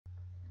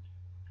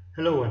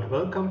Hello and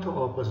welcome to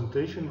our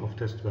presentation of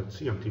Testwell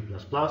CMT++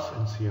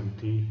 and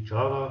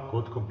CMTJava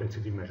code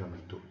complexity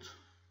measurement tools.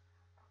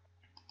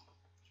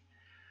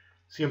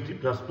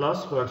 CMT++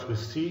 works with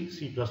C,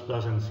 C++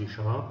 and C#.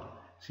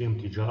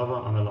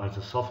 CMTJava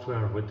analyzes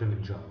software written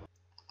in Java.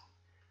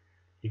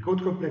 The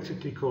code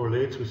complexity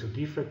correlates with the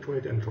defect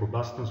rate and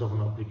robustness of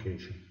an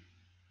application.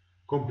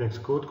 Complex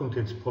code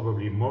contains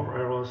probably more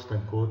errors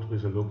than code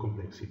with a low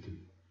complexity.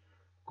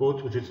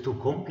 Code which is too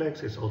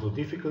complex is also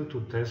difficult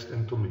to test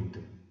and to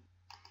maintain.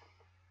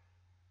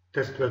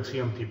 Testwell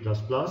CMT++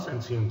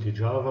 and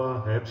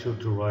CMTJava helps you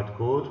to write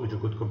code with a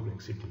good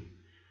complexity.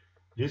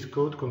 This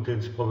code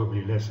contains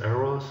probably less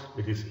errors,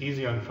 it is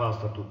easier and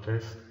faster to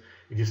test,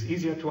 it is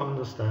easier to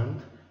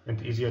understand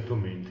and easier to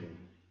maintain.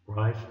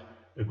 Right?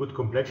 A good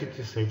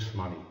complexity saves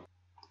money.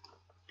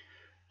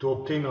 To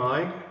obtain a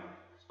high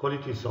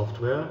quality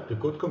software, the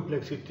code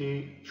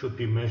complexity should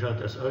be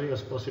measured as early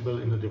as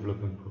possible in the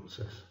development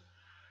process.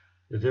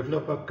 The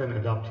developer can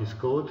adapt his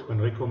code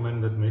when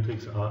recommended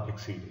metrics are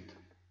exceeded.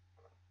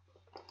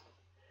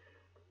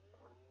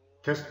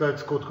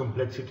 Testwell's code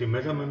complexity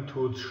measurement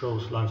tools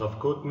shows lines of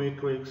code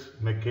matrix,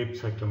 McCabe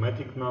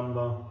Cyclomatic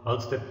number,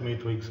 Halstead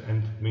matrix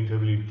and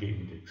Maintainability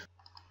Index.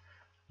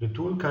 The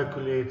tool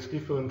calculates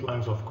different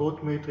lines of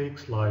code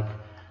matrix like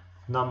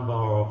number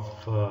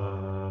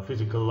of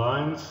physical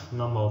lines,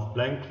 number of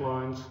blank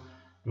lines,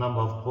 number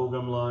of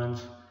program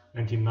lines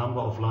and the number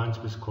of lines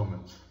with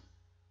comments.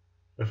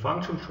 A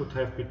function should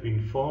have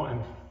between 4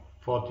 and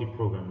 40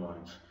 program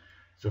lines.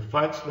 The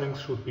file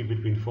length should be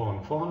between 4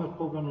 and 400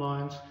 program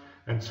lines,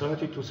 and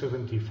 30 to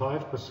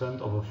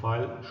 75% of a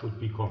file should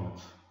be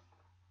comments.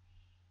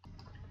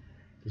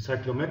 The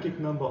cyclomatic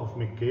number of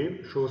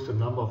McCabe shows the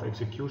number of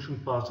execution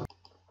paths.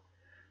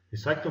 The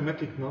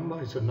cyclomatic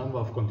number is the number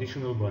of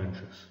conditional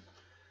branches.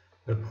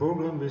 A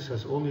program which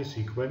has only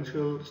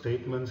sequential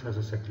statements has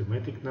a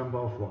cyclomatic number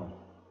of 1.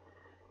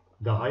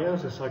 The higher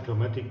the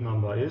cyclomatic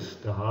number is,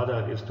 the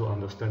harder it is to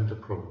understand the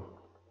program.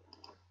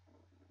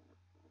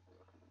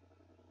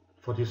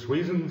 For this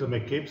reason, the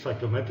McCabe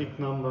cyclomatic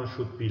number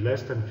should be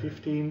less than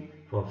 15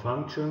 for a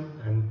function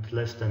and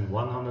less than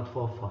 100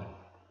 for a file.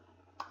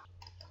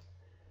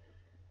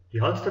 The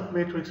Halstead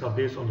matrix are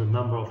based on the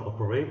number of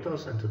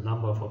operators and the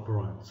number of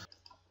operands.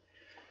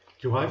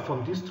 Derived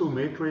from these two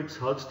matrices,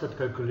 Halstead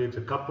calculates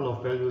a couple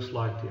of values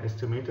like the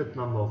estimated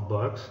number of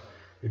bugs,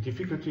 the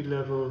difficulty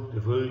level,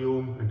 the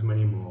volume and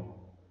many more.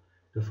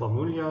 The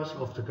formulas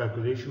of the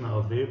calculation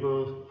are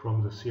available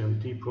from the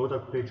CMT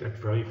product page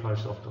at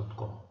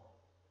verybench.com.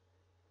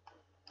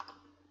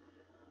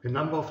 The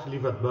number of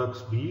delivered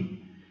bugs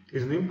B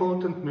is an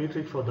important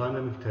metric for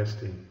dynamic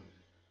testing.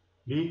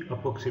 B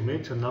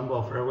approximates the number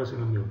of errors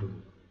in a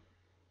module.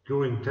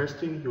 During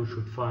testing, you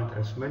should find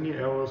as many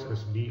errors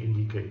as B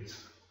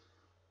indicates.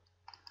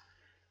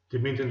 The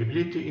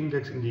Maintainability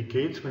Index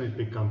indicates when it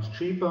becomes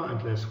cheaper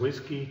and less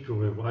risky to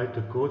rewrite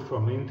the code for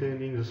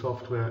maintaining the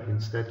software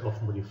instead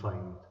of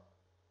modifying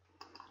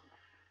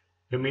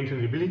it. A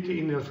Maintainability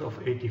Index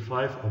of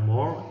 85 or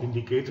more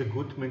indicates a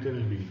good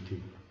maintainability.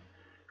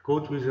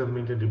 Code with a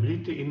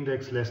Maintainability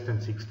Index less than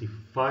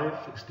 65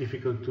 is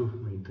difficult to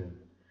maintain.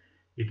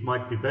 It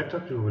might be better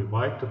to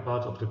rewrite the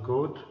parts of the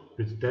code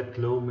with that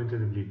low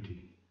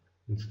maintainability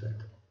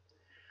instead.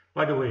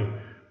 By the way,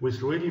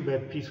 with really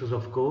bad pieces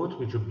of code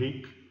which are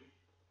big,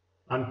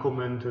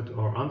 uncommented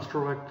or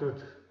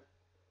unstructured,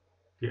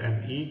 the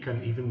ME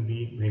can even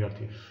be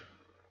negative.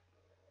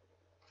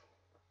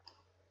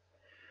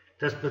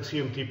 Testwell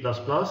CMT++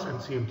 and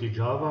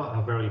CMTJava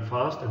are very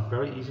fast and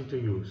very easy to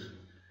use.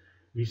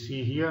 We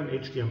see here an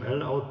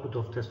HTML output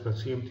of Testwell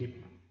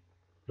CMT++.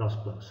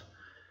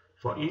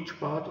 For each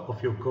part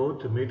of your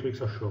code, the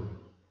matrices are shown.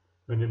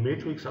 When the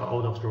matrices are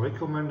out of the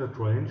recommended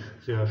range,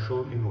 they are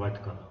shown in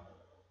white color.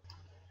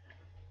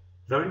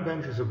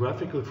 Verybench is a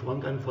graphical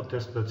front end for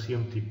Testwell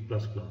CMT++.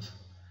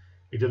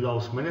 It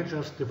allows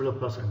managers,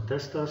 developers and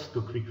testers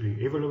to quickly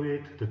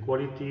evaluate the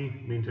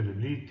quality,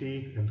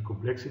 maintainability and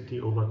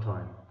complexity over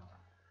time.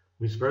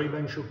 With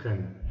Verybench you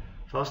can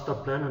faster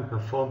plan and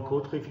perform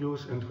code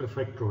reviews and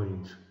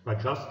refactorings by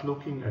just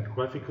looking at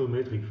graphical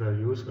metric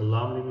values,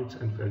 alarm limits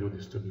and value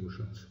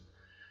distributions.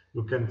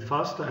 You can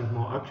faster and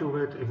more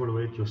accurate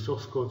evaluate your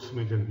source code's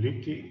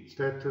maintainability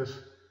status.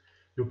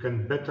 You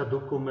can better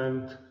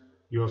document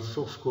your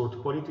source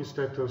code quality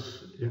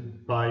status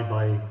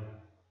by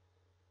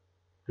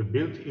the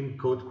built-in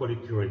code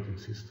quality rating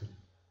system.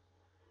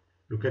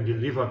 You can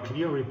deliver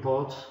clear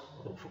reports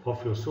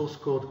of your source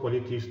code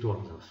qualities to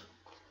others.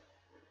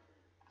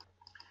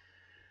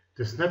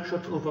 The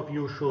snapshot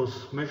overview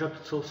shows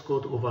measured source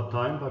code over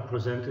time by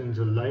presenting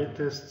the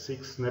latest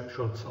 6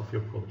 snapshots of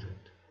your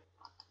project.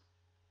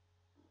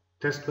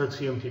 Testwell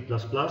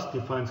CMT++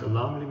 defines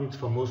alarm limits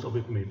for most of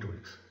its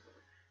metrics.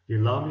 The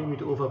alarm limit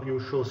overview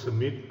shows the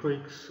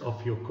metrics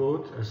of your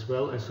code as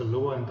well as the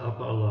lower and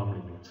upper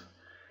alarm limits.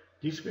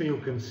 This way you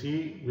can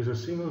see with a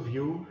single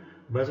view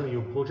whether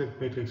your project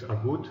metrics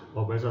are good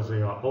or whether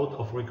they are out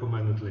of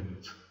recommended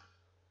limits.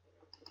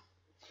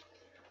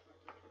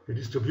 The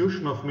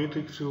distribution of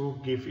metrics view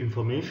gives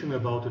information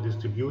about the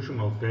distribution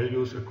of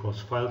values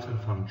across files and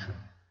functions.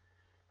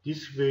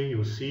 This way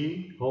you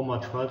see how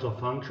much files or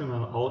functions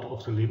are out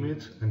of the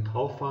limits and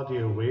how far they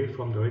are away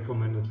from the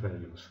recommended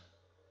values.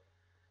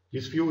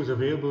 This view is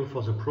available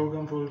for the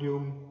program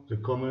volume, the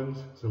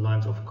comments, the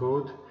lines of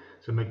code,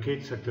 the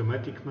McCabe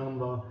Cyclomatic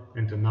number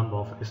and the number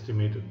of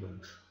estimated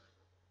bugs.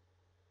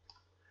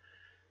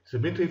 The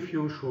metric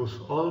view shows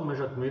all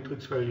measured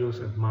matrix values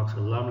and marks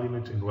alarm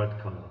limits in red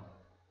color.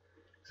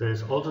 There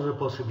is also the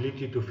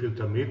possibility to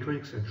filter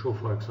matrix and show,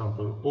 for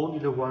example, only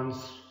the ones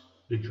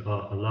which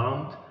are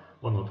alarmed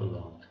or not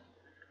alarmed.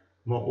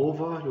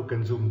 Moreover, you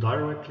can zoom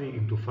directly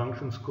into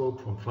function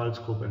scope from file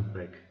scope and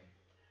back.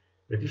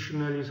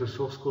 Additionally, the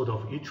source code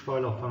of each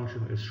file or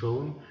function is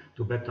shown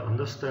to better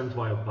understand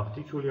why a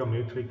particular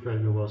metric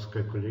value was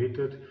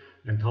calculated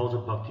and how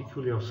the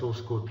particular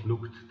source code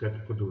looked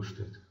that produced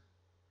it.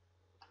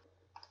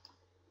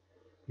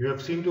 You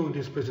have seen during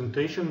this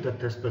presentation that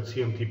Testwell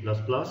CMT++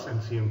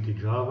 and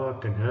CMTJava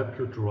can help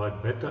you to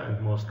write better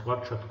and more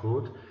structured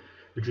code,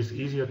 which is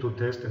easier to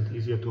test and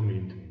easier to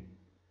maintain.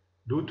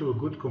 Due to a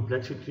good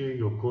complexity,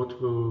 your code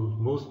will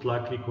most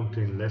likely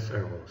contain less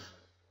errors.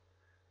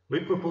 We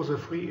propose a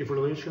free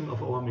evaluation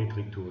of our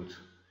metric tools.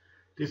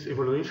 This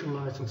evaluation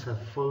license has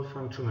full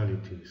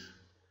functionalities.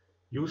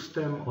 Use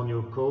them on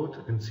your code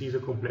and see the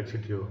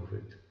complexity of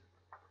it.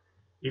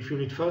 If you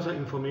need further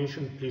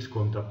information, please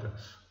contact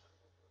us.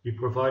 We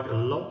provide a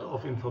lot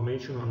of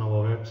information on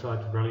our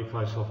website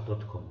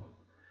verifysoft.com.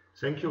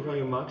 Thank you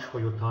very much for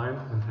your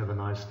time and have a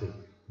nice day.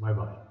 Bye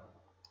bye.